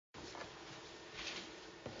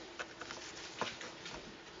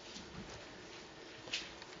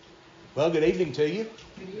Well, good evening to you.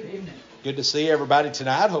 Good evening. Good to see everybody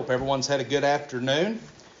tonight. Hope everyone's had a good afternoon.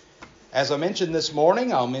 As I mentioned this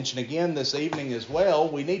morning, I'll mention again this evening as well,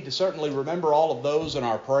 we need to certainly remember all of those in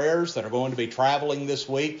our prayers that are going to be traveling this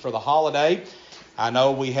week for the holiday. I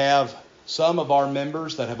know we have some of our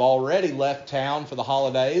members that have already left town for the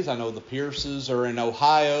holidays. I know the Pierces are in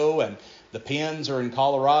Ohio and the Penns are in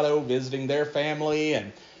Colorado visiting their family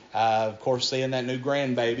and of course seeing that new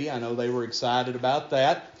grandbaby. I know they were excited about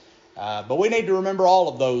that. But we need to remember all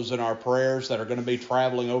of those in our prayers that are going to be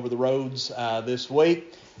traveling over the roads this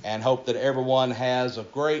week, and hope that everyone has a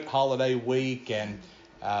great holiday week. And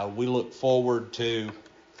we look forward to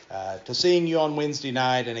seeing you on Wednesday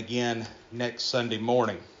night and again next Sunday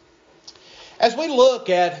morning. As we look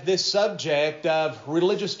at this subject of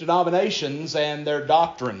religious denominations and their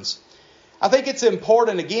doctrines, I think it's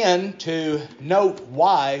important again to note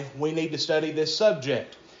why we need to study this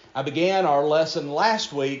subject. I began our lesson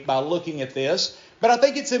last week by looking at this, but I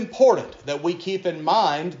think it's important that we keep in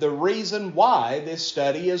mind the reason why this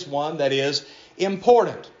study is one that is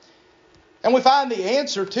important. And we find the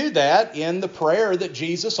answer to that in the prayer that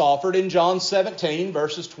Jesus offered in John 17,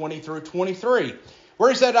 verses 20 through 23, where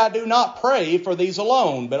he said, "I do not pray for these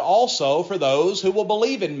alone, but also for those who will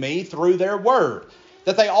believe in me through their word,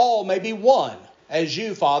 that they all may be one, as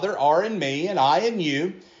you, Father, are in me and I in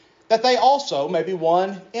you, that they also may be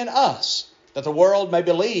one in us, that the world may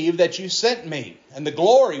believe that you sent me, and the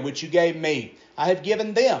glory which you gave me I have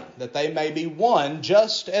given them, that they may be one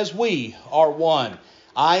just as we are one,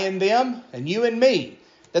 I in them and you in me,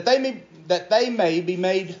 that they may be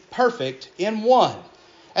made perfect in one,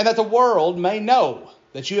 and that the world may know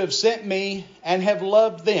that you have sent me and have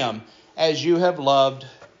loved them as you have loved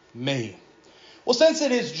me." Well, since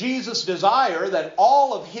it is Jesus' desire that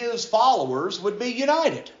all of his followers would be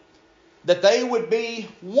united, that they would be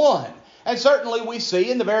one. And certainly we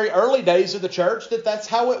see in the very early days of the church that that's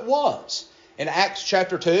how it was. In Acts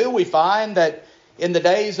chapter 2, we find that in the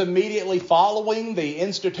days immediately following the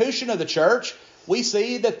institution of the church, we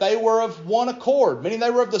see that they were of one accord, meaning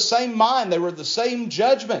they were of the same mind, they were of the same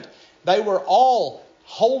judgment. They were all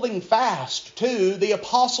holding fast to the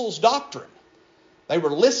apostles' doctrine. They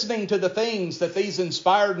were listening to the things that these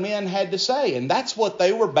inspired men had to say, and that's what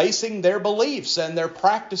they were basing their beliefs and their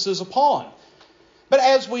practices upon. But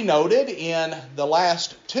as we noted in the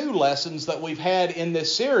last two lessons that we've had in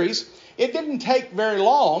this series, it didn't take very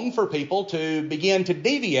long for people to begin to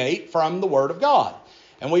deviate from the Word of God.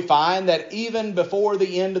 And we find that even before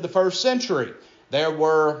the end of the first century, there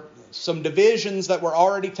were some divisions that were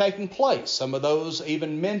already taking place. Some of those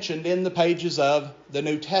even mentioned in the pages of the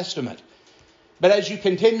New Testament. But as you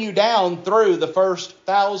continue down through the first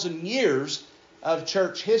 1,000 years of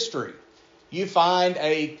church history, you find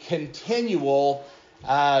a continual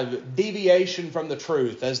deviation from the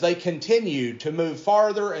truth as they continue to move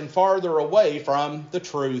farther and farther away from the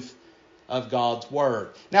truth of God's Word.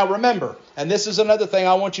 Now remember, and this is another thing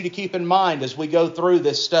I want you to keep in mind as we go through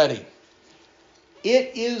this study,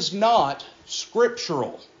 it is not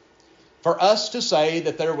scriptural for us to say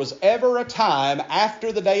that there was ever a time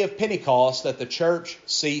after the day of Pentecost that the church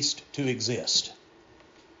ceased to exist.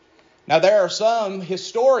 Now, there are some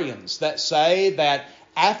historians that say that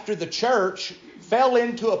after the church fell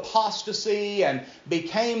into apostasy and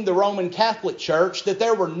became the Roman Catholic Church, that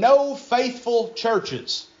there were no faithful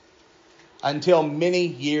churches until many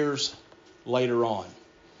years later on.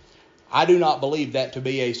 I do not believe that to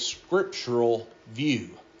be a scriptural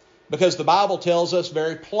view, because the Bible tells us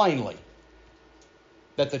very plainly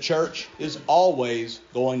that the church is always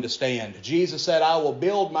going to stand. Jesus said, "I will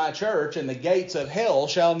build my church, and the gates of hell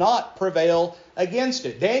shall not prevail against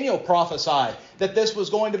it." Daniel prophesied that this was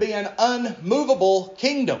going to be an unmovable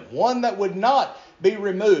kingdom, one that would not be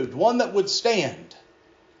removed, one that would stand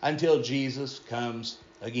until Jesus comes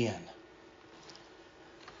again.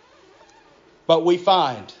 But we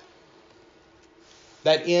find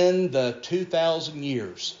that in the 2,000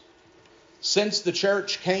 years since the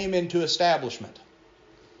church came into establishment,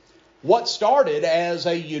 what started as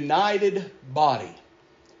a united body,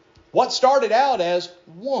 what started out as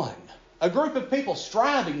one, a group of people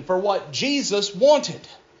striving for what Jesus wanted,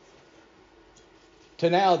 to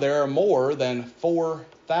now there are more than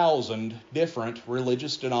 4,000 different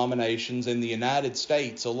religious denominations in the United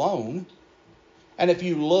States alone. And if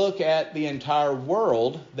you look at the entire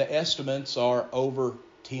world, the estimates are over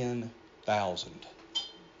 10,000.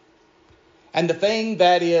 And the thing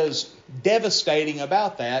that is devastating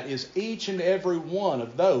about that is each and every one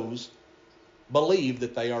of those believe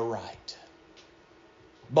that they are right.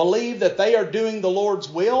 Believe that they are doing the Lord's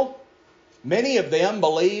will, Many of them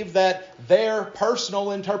believe that their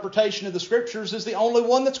personal interpretation of the Scriptures is the only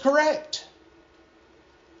one that's correct.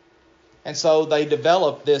 And so they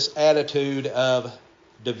develop this attitude of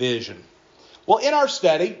division. Well, in our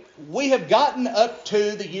study, we have gotten up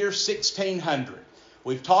to the year 1600.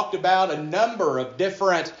 We've talked about a number of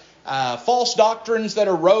different false doctrines that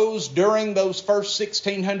arose during those first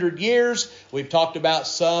 1600 years. We've talked about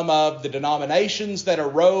some of the denominations that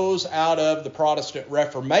arose out of the Protestant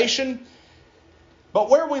Reformation. But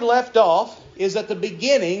where we left off is at the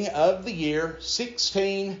beginning of the year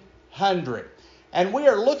 1600. And we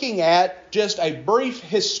are looking at just a brief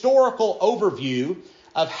historical overview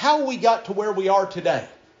of how we got to where we are today.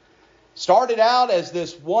 Started out as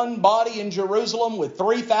this one body in Jerusalem with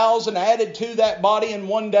 3,000 added to that body in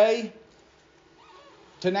one day,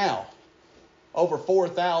 to now over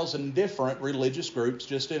 4,000 different religious groups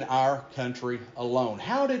just in our country alone.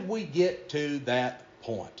 How did we get to that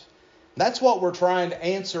point? That's what we're trying to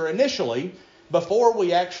answer initially before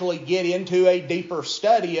we actually get into a deeper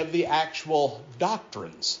study of the actual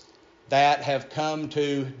doctrines that have come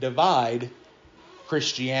to divide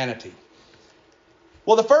Christianity.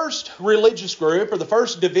 Well, the first religious group or the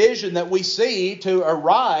first division that we see to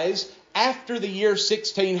arise after the year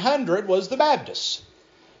 1600 was the Baptists.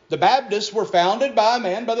 The Baptists were founded by a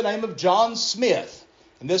man by the name of John Smith.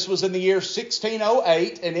 And this was in the year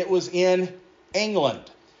 1608, and it was in England.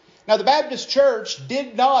 Now, the Baptist church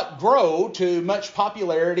did not grow to much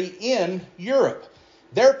popularity in Europe.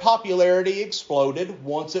 Their popularity exploded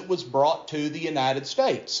once it was brought to the United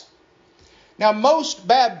States. Now, most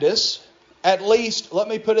Baptists, at least, let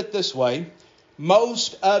me put it this way,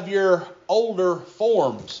 most of your older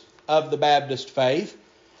forms of the Baptist faith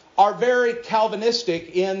are very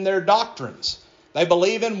Calvinistic in their doctrines. They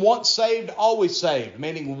believe in once saved, always saved,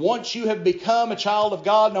 meaning once you have become a child of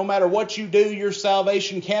God, no matter what you do, your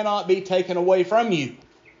salvation cannot be taken away from you.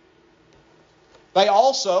 They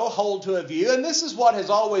also hold to a view, and this is what has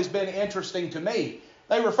always been interesting to me.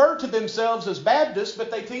 They refer to themselves as Baptists,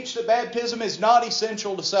 but they teach that baptism is not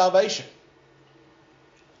essential to salvation.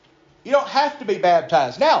 You don't have to be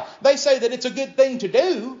baptized. Now, they say that it's a good thing to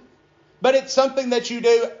do, but it's something that you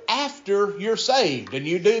do after you're saved. And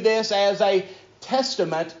you do this as a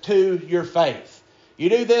testament to your faith. You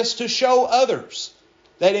do this to show others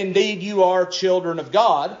that indeed you are children of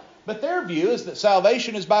God. But their view is that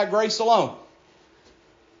salvation is by grace alone.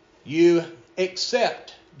 You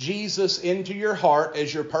accept Jesus into your heart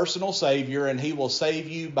as your personal Savior, and He will save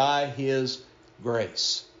you by His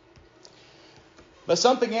grace. But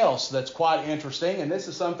something else that's quite interesting, and this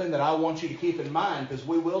is something that I want you to keep in mind because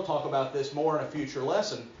we will talk about this more in a future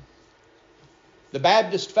lesson. The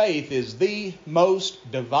Baptist faith is the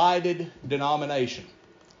most divided denomination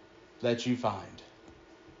that you find.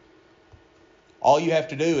 All you have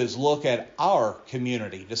to do is look at our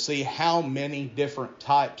community to see how many different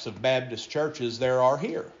types of Baptist churches there are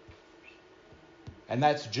here. And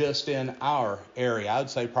that's just in our area. I would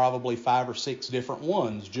say probably 5 or 6 different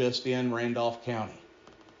ones just in Randolph County.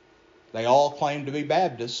 They all claim to be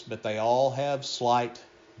Baptists, but they all have slight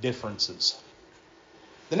differences.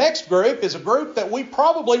 The next group is a group that we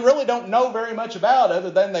probably really don't know very much about other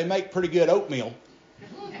than they make pretty good oatmeal.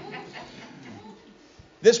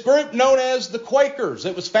 This group known as the Quakers.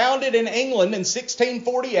 It was founded in England in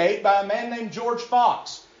 1648 by a man named George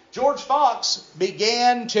Fox. George Fox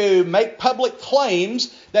began to make public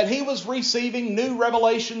claims that he was receiving new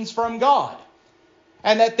revelations from God.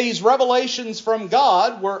 And that these revelations from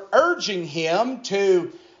God were urging him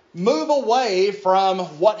to move away from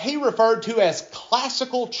what he referred to as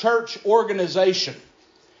classical church organization.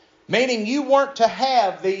 Meaning you weren't to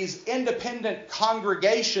have these independent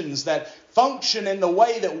congregations that function in the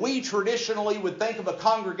way that we traditionally would think of a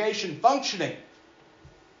congregation functioning.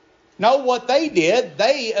 No, what they did,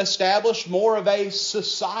 they established more of a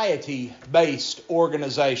society-based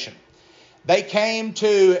organization. They came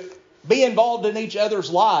to be involved in each other's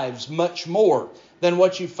lives much more than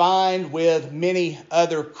what you find with many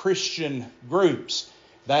other Christian groups.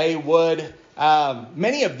 They would,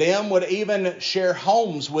 many of them would even share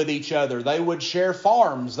homes with each other. They would share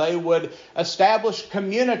farms. They would establish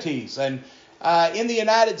communities. And in the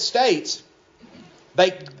United States,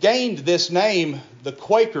 they gained this name, the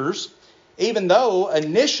Quakers, even though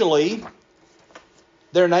initially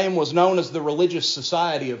their name was known as the Religious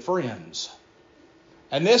Society of Friends.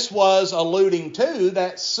 And this was alluding to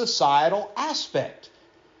that societal aspect.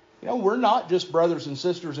 You know, we're not just brothers and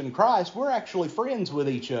sisters in Christ. We're actually friends with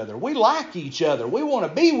each other. We like each other. We want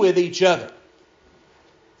to be with each other.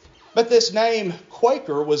 But this name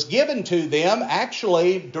Quaker was given to them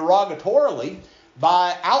actually derogatorily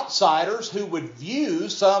by outsiders who would view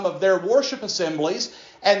some of their worship assemblies,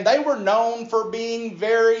 and they were known for being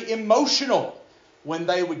very emotional when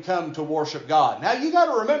they would come to worship God. Now you got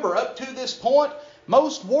to remember, up to this point,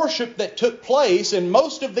 most worship that took place in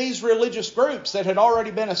most of these religious groups that had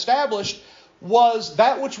already been established was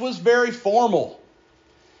that which was very formal.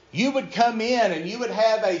 You would come in and you would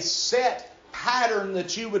have a set pattern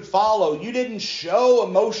that you would follow. You didn't show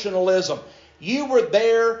emotionalism. You were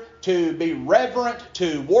there to be reverent,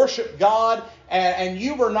 to worship God, and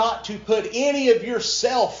you were not to put any of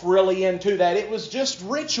yourself really into that. It was just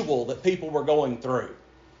ritual that people were going through.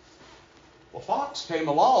 Well, Fox came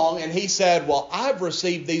along and he said, well, I've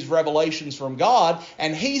received these revelations from God,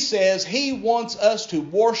 and he says he wants us to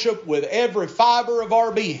worship with every fiber of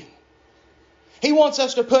our being. He wants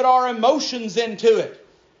us to put our emotions into it.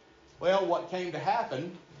 Well, what came to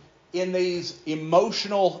happen in these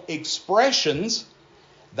emotional expressions,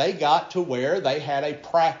 they got to where they had a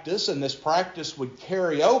practice, and this practice would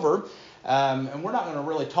carry over. And we're not going to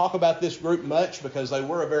really talk about this group much because they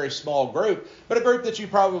were a very small group, but a group that you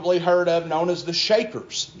probably heard of known as the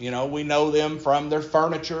Shakers. You know, we know them from their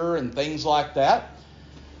furniture and things like that.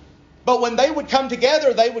 But when they would come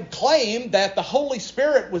together, they would claim that the Holy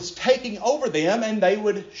Spirit was taking over them, and they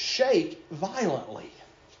would shake violently.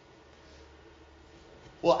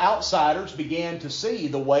 Well, outsiders began to see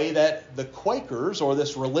the way that the Quakers, or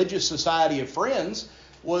this religious society of friends,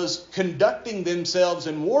 was conducting themselves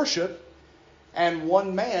in worship, and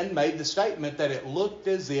one man made the statement that it looked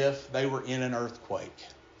as if they were in an earthquake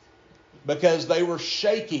because they were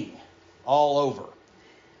shaking all over.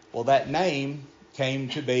 Well, that name came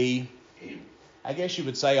to be, I guess you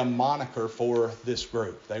would say, a moniker for this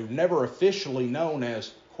group. They were never officially known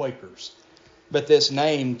as Quakers, but this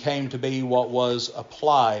name came to be what was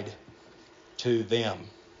applied to them.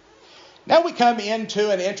 Now we come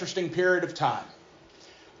into an interesting period of time.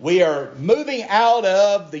 We are moving out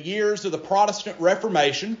of the years of the Protestant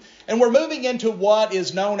Reformation, and we're moving into what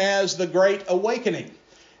is known as the Great Awakening.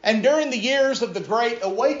 And during the years of the Great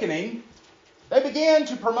Awakening, they began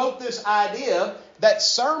to promote this idea that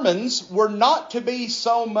sermons were not to be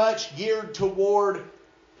so much geared toward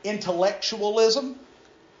intellectualism,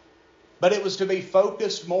 but it was to be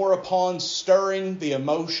focused more upon stirring the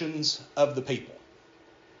emotions of the people.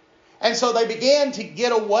 And so they began to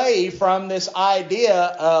get away from this idea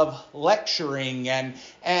of lecturing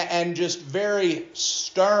and just very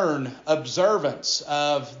stern observance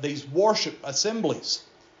of these worship assemblies.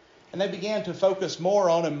 And they began to focus more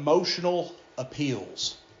on emotional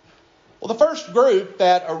appeals. Well, the first group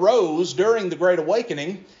that arose during the Great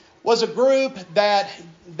Awakening was a group that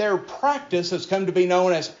their practice has come to be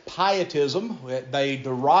known as pietism. They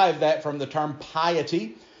derived that from the term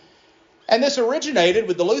piety. And this originated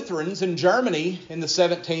with the Lutherans in Germany in the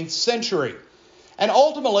 17th century. And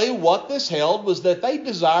ultimately what this held was that they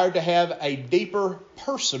desired to have a deeper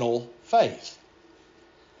personal faith.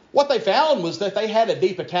 What they found was that they had a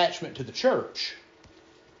deep attachment to the church,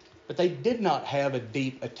 but they did not have a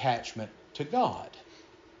deep attachment to God.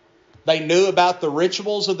 They knew about the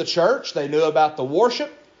rituals of the church, they knew about the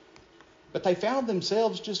worship, but they found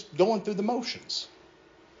themselves just going through the motions.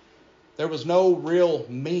 There was no real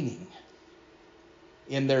meaning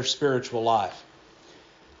in their spiritual life.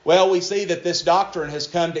 Well, we see that this doctrine has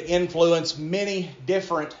come to influence many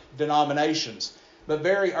different denominations. But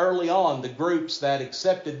very early on, the groups that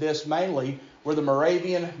accepted this mainly were the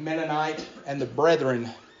Moravian, Mennonite, and the Brethren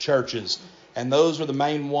churches. And those are the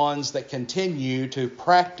main ones that continue to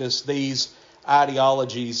practice these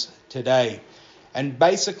ideologies today. And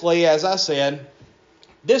basically, as I said,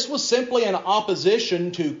 this was simply an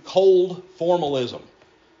opposition to cold formalism.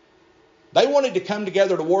 They wanted to come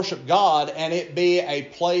together to worship God and it be a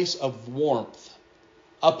place of warmth,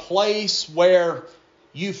 a place where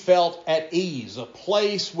you felt at ease, a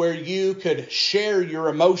place where you could share your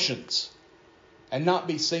emotions and not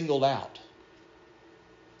be singled out.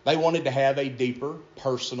 They wanted to have a deeper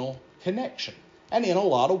personal connection. And in a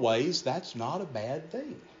lot of ways, that's not a bad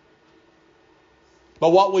thing.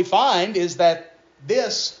 But what we find is that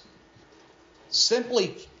this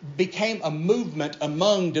simply became a movement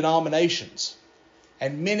among denominations,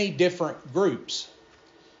 and many different groups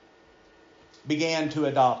began to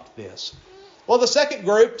adopt this. Well, the second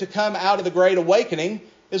group to come out of the Great Awakening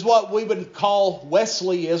is what we would call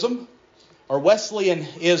Wesleyanism or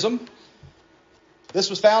Wesleyanism. This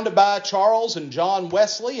was founded by Charles and John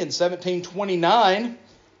Wesley in 1729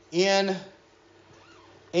 in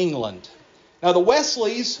England. Now, the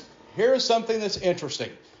Wesleys, here is something that's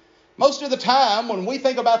interesting. Most of the time, when we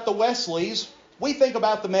think about the Wesleys, we think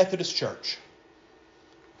about the Methodist Church.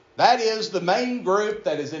 That is the main group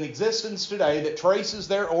that is in existence today that traces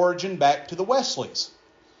their origin back to the Wesleys.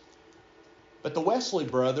 But the Wesley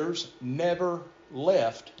brothers never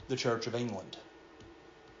left the Church of England.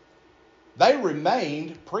 They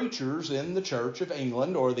remained preachers in the Church of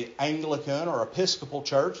England, or the Anglican or Episcopal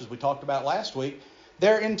Church, as we talked about last week,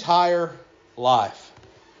 their entire life.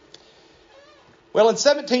 Well, in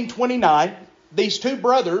 1729, these two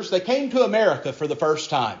brothers, they came to America for the first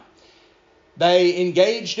time. They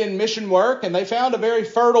engaged in mission work, and they found a very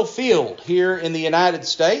fertile field here in the United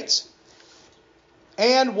States.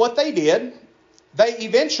 And what they did, they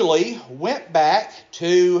eventually went back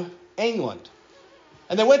to England.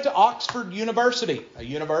 And they went to Oxford University, a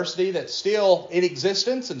university that's still in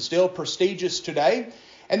existence and still prestigious today.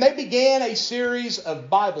 And they began a series of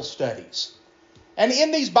Bible studies. And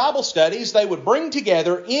in these Bible studies, they would bring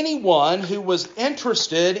together anyone who was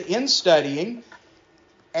interested in studying,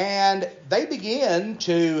 and they began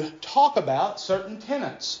to talk about certain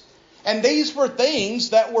tenets. And these were things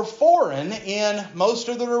that were foreign in most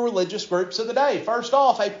of the religious groups of the day. First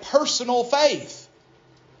off, a personal faith.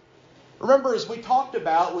 Remember, as we talked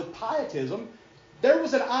about with pietism, there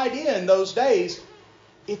was an idea in those days,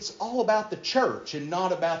 it's all about the church and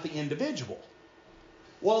not about the individual.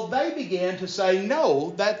 Well, they began to say,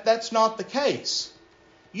 no, that's not the case.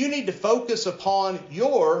 You need to focus upon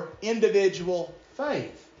your individual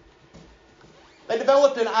faith. They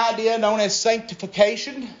developed an idea known as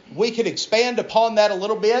sanctification. We could expand upon that a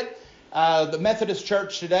little bit. The Methodist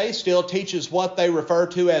Church today still teaches what they refer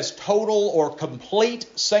to as total or complete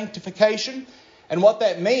sanctification. And what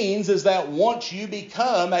that means is that once you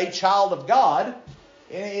become a child of God,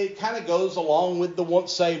 and it kind of goes along with the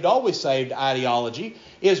once saved, always saved ideology,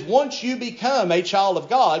 is once you become a child of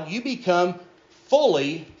God, you become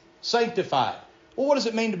fully sanctified. Well, what does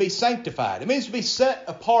it mean to be sanctified? It means to be set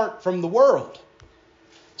apart from the world.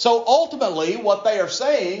 So ultimately, what they are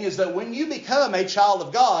saying is that when you become a child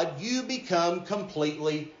of God, you become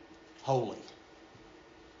completely holy.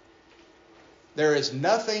 There is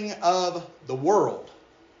nothing of the world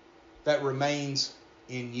that remains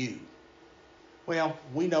in you. Well,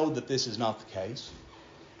 we know that this is not the case.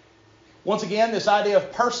 Once again, this idea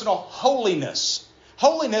of personal holiness.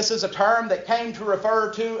 Holiness is a term that came to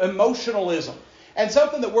refer to emotionalism. And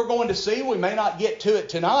something that we're going to see, we may not get to it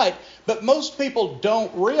tonight, but most people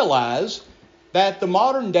don't realize that the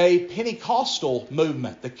modern day Pentecostal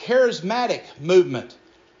movement, the charismatic movement,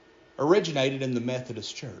 originated in the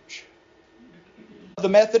Methodist Church. The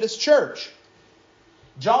Methodist Church,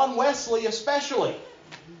 John Wesley especially,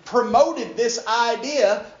 promoted this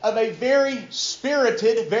idea of a very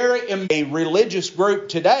spirited, a religious group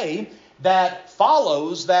today that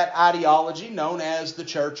follows that ideology known as the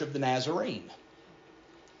Church of the Nazarene.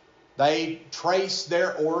 They trace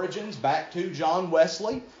their origins back to John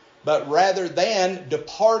Wesley, but rather than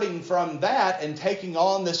departing from that and taking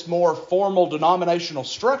on this more formal denominational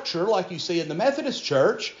structure like you see in the Methodist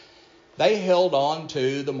Church, they held on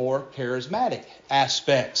to the more charismatic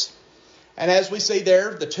aspects. And as we see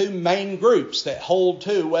there, the two main groups that hold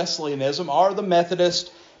to Wesleyanism are the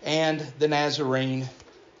Methodist and the Nazarene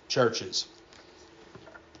churches.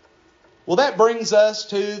 Well, that brings us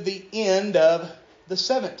to the end of the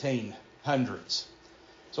 1700s.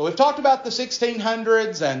 So we've talked about the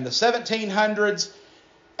 1600s and the 1700s,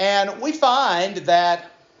 and we find that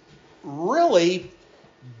really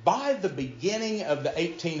by the beginning of the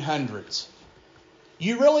 1800s,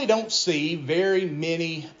 you really don't see very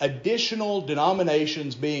many additional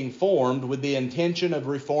denominations being formed with the intention of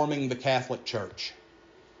reforming the Catholic Church.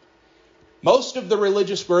 Most of the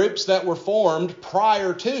religious groups that were formed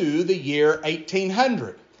prior to the year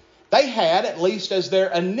 1800, they had, at least as their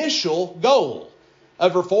initial goal,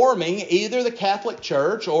 of reforming either the Catholic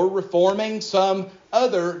Church or reforming some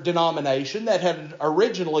other denomination that had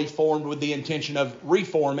originally formed with the intention of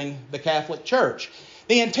reforming the Catholic Church.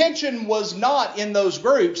 The intention was not in those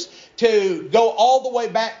groups to go all the way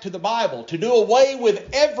back to the Bible, to do away with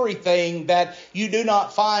everything that you do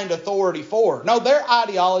not find authority for. No, their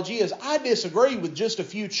ideology is, I disagree with just a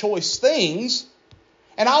few choice things,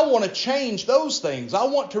 and I want to change those things. I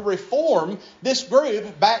want to reform this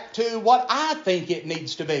group back to what I think it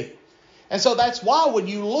needs to be. And so that's why when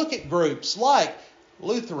you look at groups like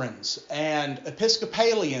Lutherans and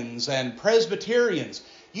Episcopalians and Presbyterians,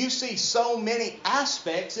 you see so many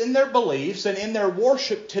aspects in their beliefs and in their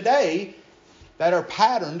worship today that are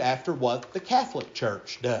patterned after what the Catholic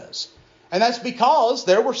Church does. And that's because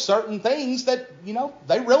there were certain things that,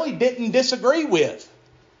 they really didn't disagree with.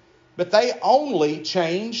 But they only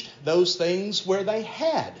changed those things where they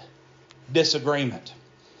had disagreement.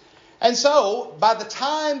 And so, by the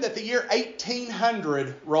time that the year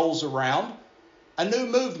 1800 rolls around, a new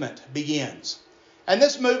movement begins. And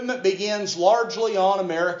this movement begins largely on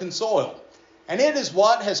American soil. And it is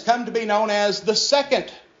what has come to be known as the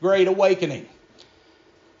Second Great Awakening.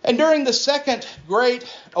 And during the Second Great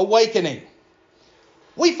Awakening,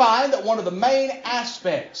 we find that one of the main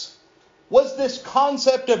aspects was this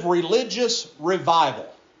concept of religious revival.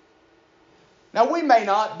 Now, we may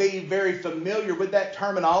not be very familiar with that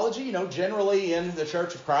terminology. Generally in the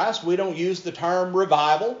Church of Christ, we don't use the term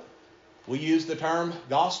revival. We use the term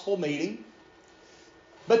gospel meeting.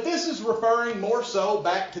 But this is referring more so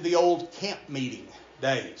back to the old camp meeting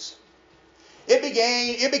days.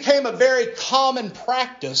 It became a very common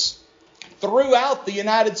practice throughout the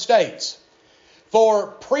United States for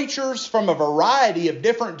preachers from a variety of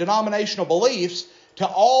different denominational beliefs to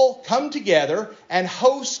all come together and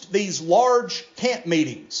host these large camp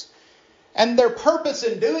meetings. And their purpose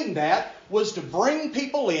in doing that was to bring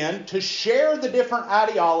people in to share the different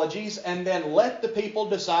ideologies and then let the people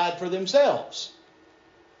decide for themselves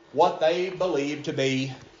what they believed to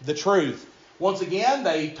be the truth. Once again,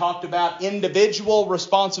 they talked about individual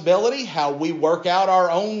responsibility, how we work out our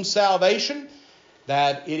own salvation,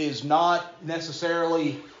 that it is not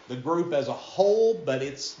necessarily the group as a whole, but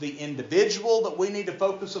it's the individual that we need to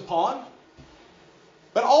focus upon.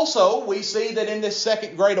 But also, we see that in this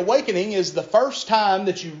Second Great Awakening is the first time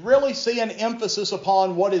that you really see an emphasis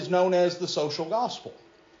upon what is known as the social gospel.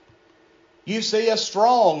 You see a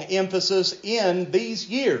strong emphasis in these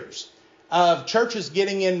years of churches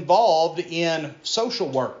getting involved in social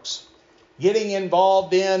works, getting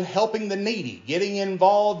involved in helping the needy, getting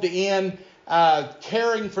involved in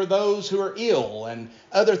caring for those who are ill and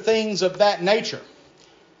other things of that nature.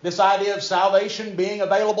 This idea of salvation being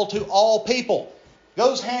available to all people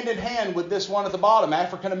goes hand in hand with this one at the bottom,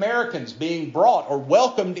 African Americans being brought or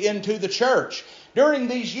welcomed into the church. During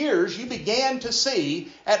these years, you began to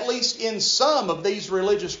see, at least in some of these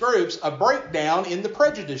religious groups, a breakdown in the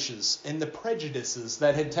prejudices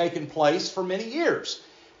that had taken place for many years.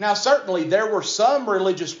 Now, certainly there were some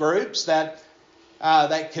religious groups that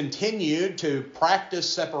continued to practice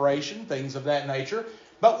separation, things of that nature.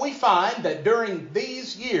 But we find that during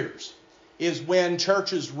these years is when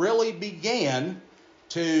churches really began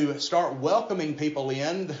to start welcoming people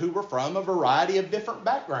in who were from a variety of different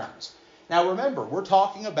backgrounds. Now remember, we're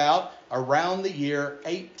talking about around the year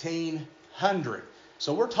 1800.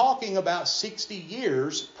 So we're talking about 60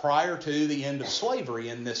 years prior to the end of slavery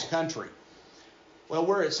in this country. Well,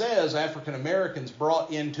 where it says African Americans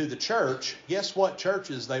brought into the church, guess what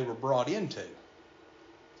churches they were brought into?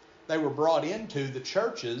 They were brought into the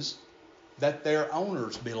churches that their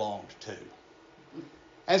owners belonged to.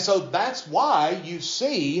 And so that's why you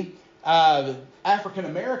see African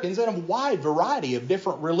Americans in a wide variety of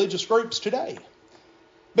different religious groups today.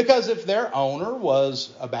 Because if their owner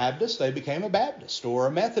was a Baptist, they became a Baptist or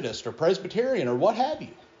a Methodist or Presbyterian or what have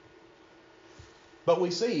you. But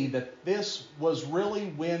we see that this was really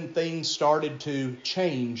when things started to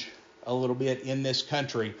change a little bit in this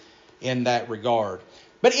country in that regard.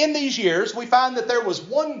 But in these years, we find that there was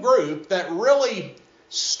one group that really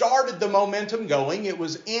started the momentum going. It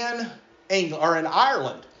was in England or in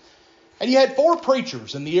Ireland. And you had 4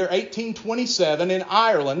 preachers in the year 1827 in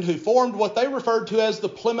Ireland who formed what they referred to as the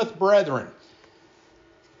Plymouth Brethren.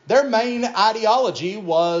 Their main ideology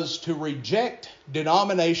was to reject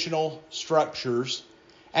denominational structures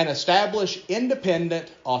and establish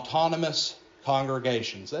independent, autonomous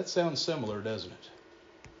congregations. That sounds similar, doesn't it?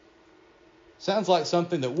 Sounds like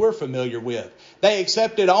something that we're familiar with. They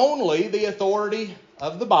accepted only the authority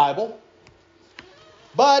of the Bible,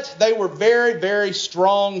 but they were very, very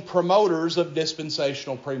strong promoters of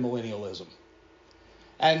dispensational premillennialism.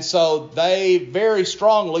 And so they very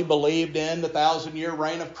strongly believed in the 1,000-year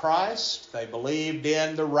reign of Christ. They believed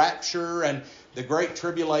in the rapture and the Great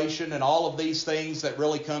Tribulation and all of these things that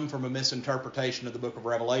really come from a misinterpretation of the book of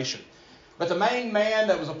Revelation. But the main man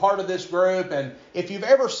that was a part of this group, and if you've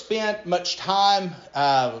ever spent much time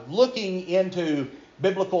looking into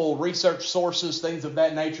biblical research sources, things of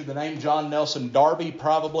that nature, the name John Nelson Darby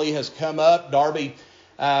probably has come up. Darby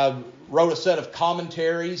wrote a set of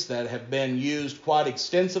commentaries that have been used quite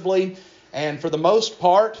extensively. And for the most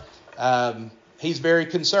part, he's very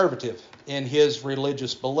conservative in his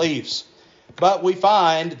religious beliefs. But we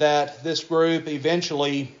find that this group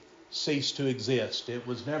eventually ceased to exist. It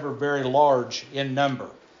was never very large in number.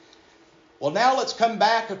 Well, now let's come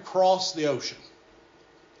back across the ocean.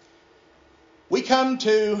 We come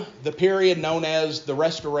to the period known as the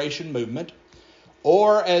Restoration Movement,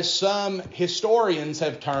 or as some historians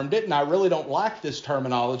have termed it, and I really don't like this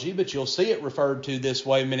terminology, but you'll see it referred to this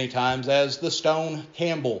way many times, as the Stone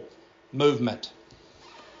Campbell movement.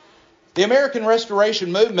 The American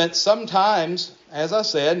Restoration movement, sometimes, as I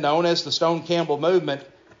said, known as the Stone Campbell movement,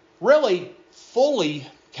 really fully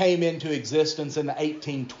came into existence in the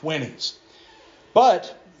 1820s.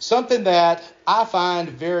 But something that I find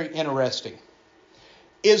very interesting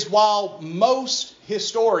is while most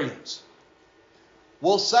historians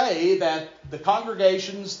will say that the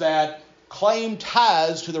congregations that claim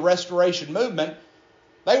ties to the Restoration movement,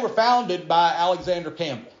 they were founded by Alexander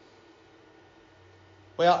Campbell.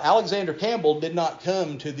 Well, Alexander Campbell did not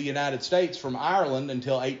come to the United States from Ireland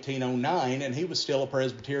until 1809, and he was still a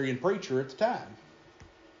Presbyterian preacher at the time.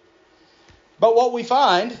 But what we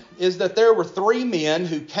find is that there were three men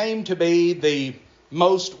who came to be the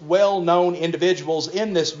most well-known individuals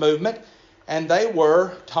in this movement, and they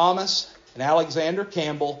were Thomas and Alexander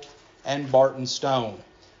Campbell and Barton Stone.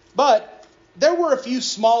 But there were a few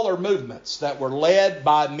smaller movements that were led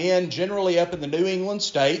by men generally up in the New England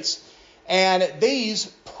states, and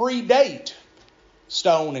these predate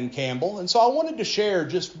Stone and Campbell. And so I wanted to share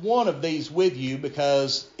just one of these with you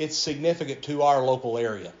because it's significant to our local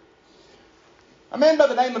area. A man by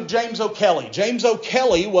the name of James O'Kelly. James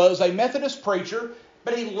O'Kelly was a Methodist preacher,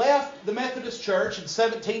 but he left the Methodist Church in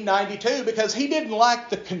 1792 because he didn't like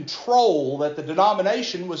the control that the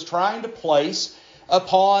denomination was trying to place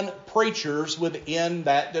upon preachers within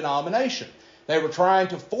that denomination. They were trying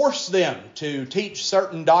to force them to teach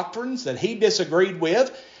certain doctrines that he disagreed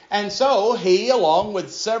with, and so he, along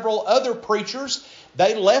with several other preachers,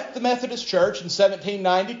 they left the Methodist Church in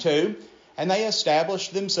 1792, and they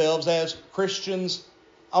established themselves as Christians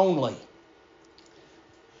only.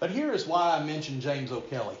 But here is why I mentioned James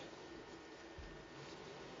O'Kelly.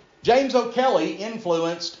 James O'Kelly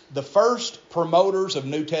influenced the first promoters of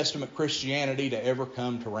New Testament Christianity to ever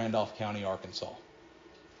come to Randolph County, Arkansas.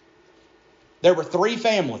 There were three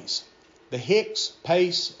families, the Hicks,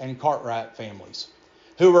 Pace, and Cartwright families,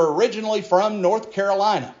 who were originally from North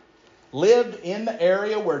Carolina, lived in the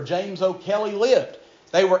area where James O'Kelly lived.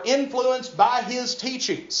 They were influenced by his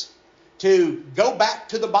teachings to go back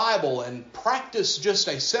to the Bible and practice just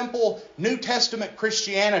a simple New Testament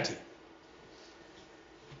Christianity.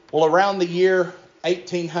 Well, around the year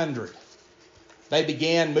 1800, they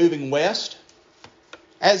began moving west.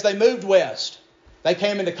 As they moved west, they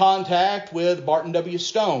came into contact with Barton W.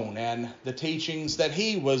 Stone and the teachings that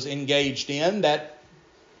he was engaged in that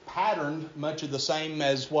patterned much of the same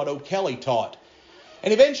as what O'Kelly taught.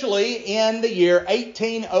 And eventually, in the year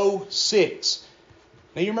 1806,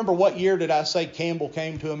 now you remember what year did I say Campbell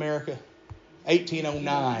came to America?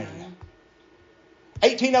 1809.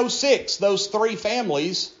 1806, those three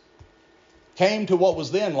families came to what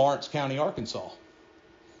was then Lawrence County, Arkansas.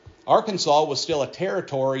 Arkansas was still a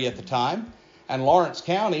territory at the time, and Lawrence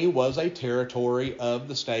County was a territory of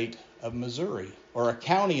the state of Missouri, or a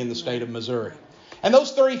county in the state of Missouri. And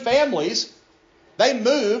those three families, they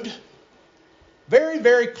moved very,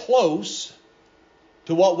 very close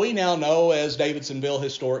to what we now know as Davidsonville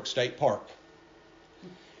Historic State Park.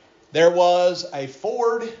 There was a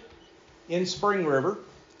ford in Spring River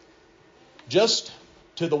just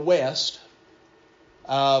to the west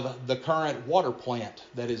of the current water plant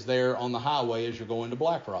that is there on the highway as you're going to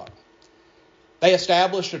Black Rock. They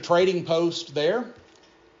established a trading post there.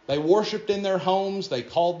 They worshiped in their homes. They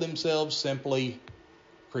called themselves simply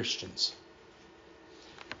Christians.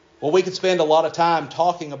 Well, we could spend a lot of time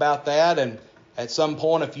talking about that, and at some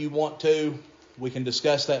point, if you want to, we can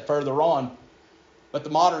discuss that further on. But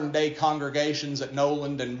the modern day congregations at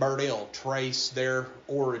Noland and Burdill trace their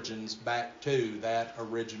origins back to that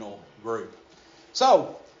original group.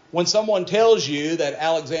 So, when someone tells you that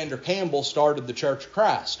Alexander Campbell started the Church of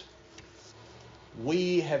Christ,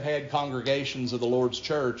 we have had congregations of the Lord's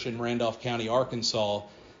Church in Randolph County, Arkansas,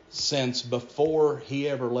 since before he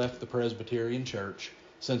ever left the Presbyterian Church,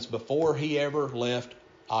 since before he ever left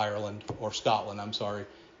Scotland,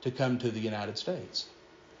 to come to the United States.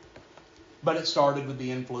 But it started with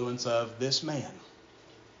the influence of this man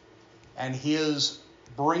and his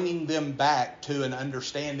bringing them back to an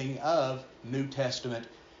understanding of New Testament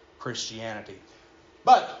Christianity.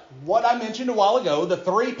 But what I mentioned a while ago, the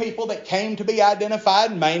three people that came to be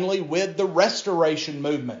identified mainly with the Restoration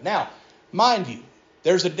movement. Now, mind you,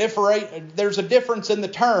 there's a difference in the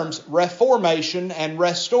terms reformation and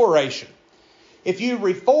restoration. If you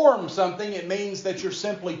reform something, it means that you're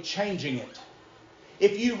simply changing it.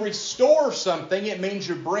 If you restore something, it means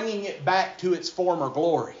you're bringing it back to its former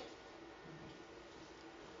glory.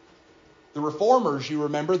 The Reformers, you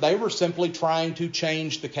remember, they were simply trying to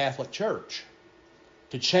change the Catholic Church.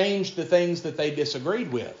 to change the things that they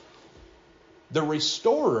disagreed with. The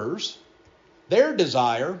restorers, their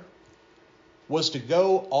desire was to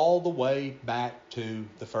go all the way back to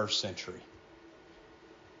the first century.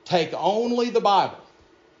 Take only the Bible.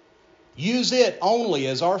 Use it only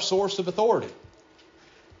as our source of authority.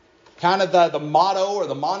 Kind of the motto or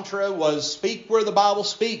the mantra was, speak where the Bible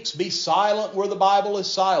speaks, be silent where the Bible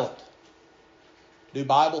is silent. Do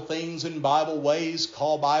Bible things in Bible ways,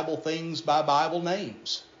 call Bible things by Bible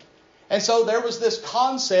names. And so there was this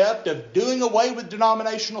concept of doing away with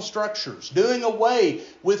denominational structures, doing away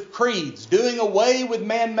with creeds, doing away with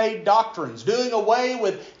man-made doctrines, doing away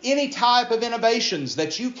with any type of innovations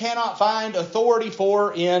that you cannot find authority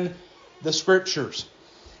for in the Scriptures.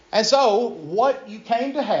 And so what you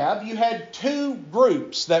came to have, you had two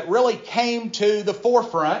groups that really came to the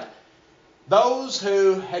forefront. Those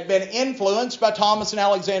who had been influenced by Thomas and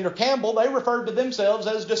Alexander Campbell, they referred to themselves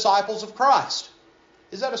as disciples of Christ.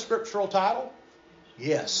 Is that a scriptural title?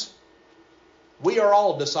 Yes. We are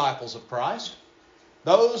all disciples of Christ.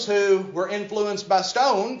 Those who were influenced by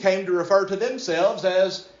Stone came to refer to themselves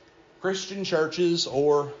as Christian churches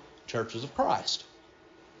or churches of Christ.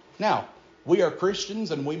 Now, we are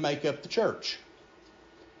Christians and we make up the church.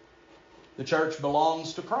 The church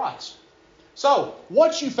belongs to Christ. So,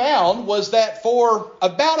 what you found was that for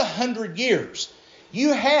about 100 years,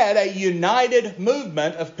 you had a united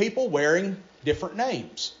movement of people wearing different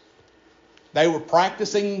names. They were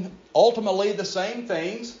practicing ultimately the same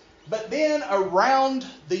things, but then around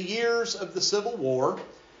the years of the Civil War,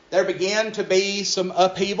 there began to be some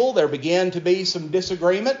upheaval, there began to be some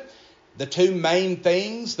disagreement. The two main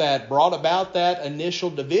things that brought about that initial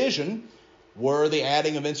division were the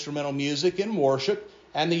adding of instrumental music in worship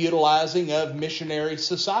and the utilizing of missionary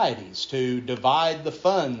societies to divide the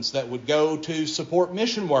funds that would go to support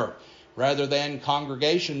mission work, rather than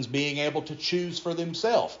congregations being able to choose for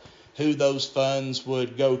themselves who those funds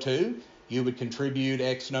would go to. You would contribute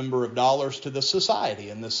X number of dollars to the society,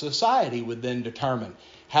 and the society would then determine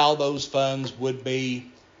how those funds would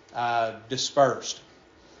be dispersed.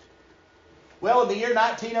 Well, in the year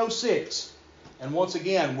 1906, and once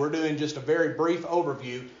again, we're doing just a very brief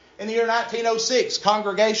overview. In the year 1906,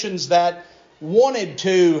 congregations that wanted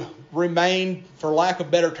to remain, for lack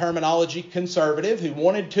of better terminology, conservative, who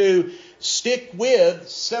wanted to stick with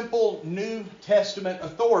simple New Testament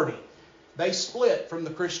authority, they split from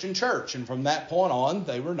the Christian church, and from that point on,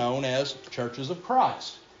 they were known as churches of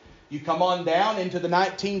Christ. You come on down into the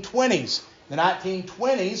 1920s. In the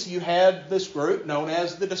 1920s, you had this group known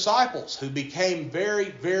as the Disciples, who became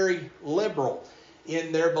very, very liberal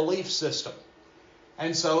in their belief system.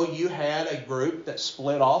 And so you had a group that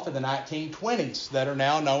split off in the 1920s that are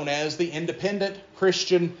now known as the independent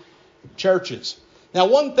Christian churches. Now,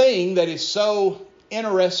 one thing that is so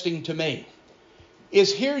interesting to me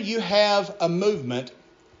is here you have a movement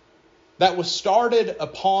that was started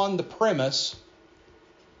upon the premise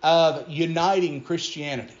of uniting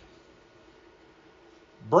Christianity,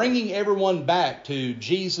 bringing everyone back to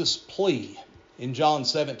Jesus' plea in John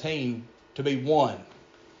 17 to be one.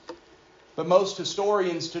 But most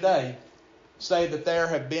historians today say that there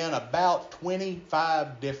have been about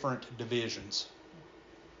 25 different divisions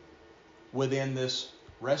within this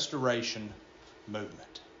restoration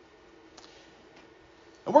movement.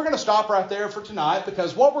 And we're going to stop right there for tonight,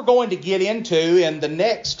 because what we're going to get into in the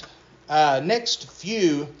next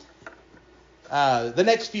few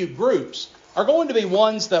groups are going to be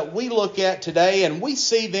ones that we look at today, and we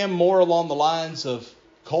see them more along the lines of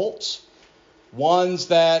cults, ones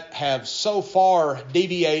that have so far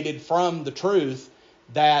deviated from the truth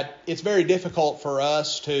that it's very difficult for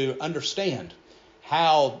us to understand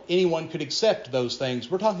how anyone could accept those things.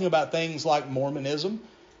 We're talking about things like Mormonism,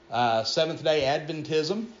 Seventh-day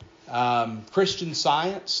Adventism, Christian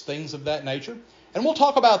Science, things of that nature. And we'll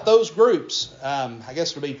talk about those groups, I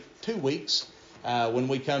guess it'll be 2 weeks when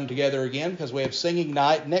we come together again, because we have singing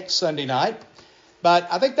night next Sunday night. But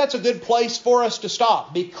I think that's a good place for us to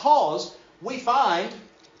stop, because we find,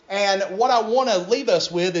 and what I want to leave us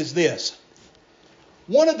with is this.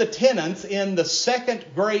 One of the tenets in the Second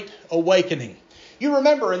Great Awakening. You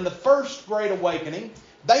remember in the First Great Awakening,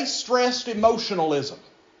 they stressed emotionalism,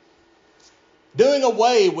 doing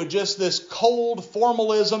away with just this cold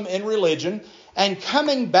formalism in religion and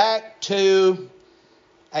coming back to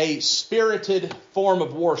a spirited form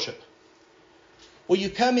of worship. Well, you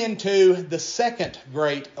come into the Second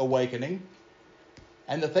Great Awakening,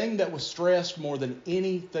 and the thing that was stressed more than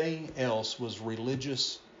anything else was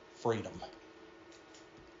religious freedom.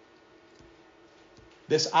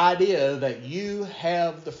 This idea that you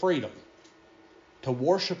have the freedom to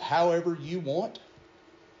worship however you want,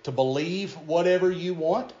 to believe whatever you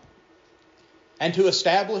want, and to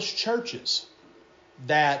establish churches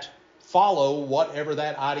that follow whatever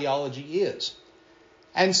that ideology is.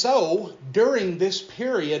 And so, during this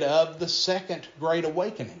period of the Second Great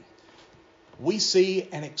Awakening, we see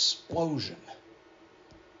an explosion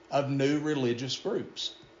of new religious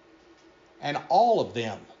groups. And all of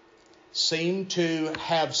them seem to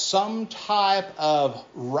have some type of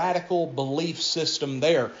radical belief system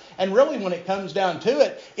there. And really, when it comes down to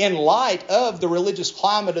it, in light of the religious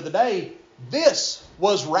climate of the day, this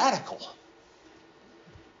was radical.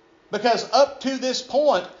 Because up to this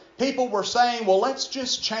point, people were saying, well, let's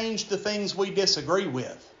just change the things we disagree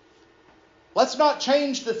with. Let's not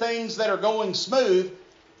change the things that are going smooth.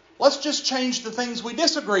 Let's just change the things we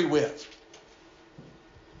disagree with.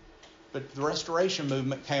 But the Restoration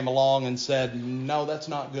movement came along and said, no, that's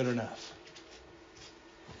not good enough.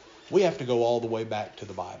 We have to go all the way back to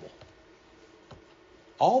the Bible.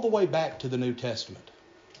 All the way back to the New Testament.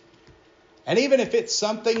 And even if it's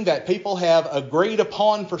something that people have agreed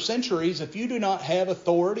upon for centuries, if you do not have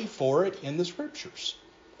authority for it in the Scriptures,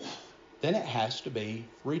 then it has to be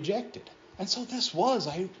rejected. And so this was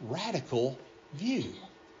a radical view.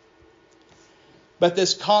 But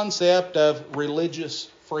this concept of religious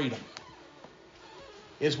freedom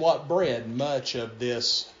is what bred much of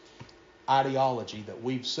this ideology that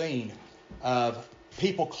we've seen of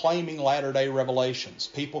people claiming latter-day revelations,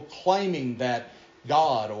 people claiming that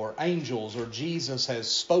God or angels or Jesus has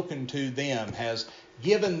spoken to them, has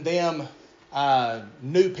given them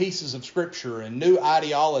new pieces of Scripture and new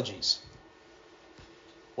ideologies.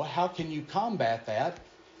 Well, how can you combat that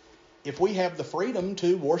if we have the freedom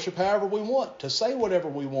to worship however we want, to say whatever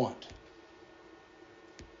we want?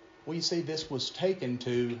 Well, you see, this was taken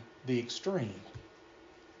to the extreme.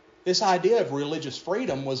 This idea of religious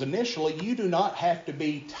freedom was initially, you do not have to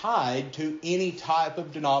be tied to any type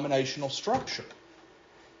of denominational structure.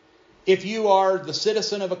 If you are the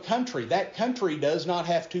citizen of a country, that country does not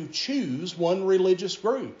have to choose one religious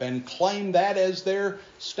group and claim that as their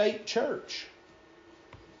state church.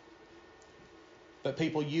 But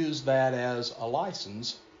people use that as a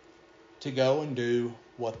license to go and do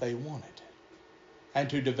what they wanted, and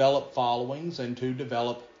to develop followings and to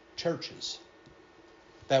develop churches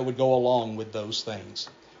that would go along with those things.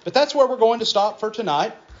 But that's where we're going to stop for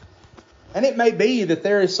tonight. And it may be that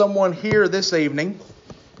there is someone here this evening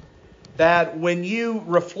that when you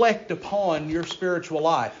reflect upon your spiritual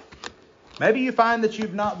life, maybe you find that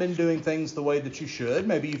you've not been doing things the way that you should.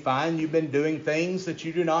 Maybe you find you've been doing things that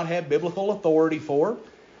you do not have biblical authority for.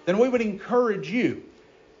 Then we would encourage you,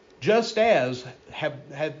 just as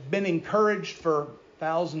have been encouraged for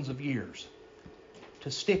thousands of years,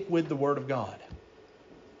 to stick with the Word of God.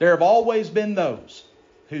 There have always been those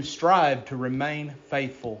who strive to remain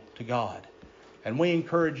faithful to God. And we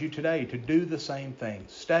encourage you today to do the same thing.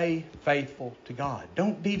 Stay faithful to God.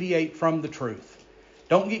 Don't deviate from the truth.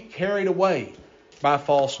 Don't get carried away by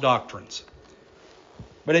false doctrines.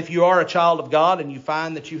 But if you are a child of God and you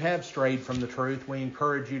find that you have strayed from the truth, we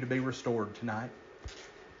encourage you to be restored tonight.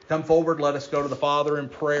 Come forward, let us go to the Father in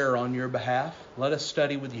prayer on your behalf. Let us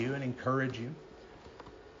study with you and encourage you.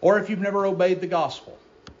 Or if you've never obeyed the gospel,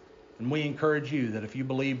 then we encourage you that if you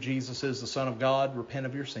believe Jesus is the Son of God, repent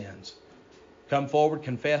of your sins. Come forward,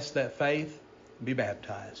 confess that faith, and be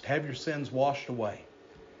baptized. Have your sins washed away.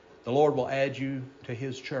 The Lord will add you to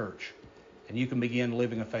His church, and you can begin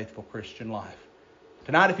living a faithful Christian life.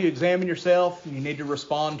 Tonight, if you examine yourself and you need to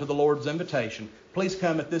respond to the Lord's invitation, please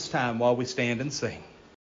come at this time while we stand and sing.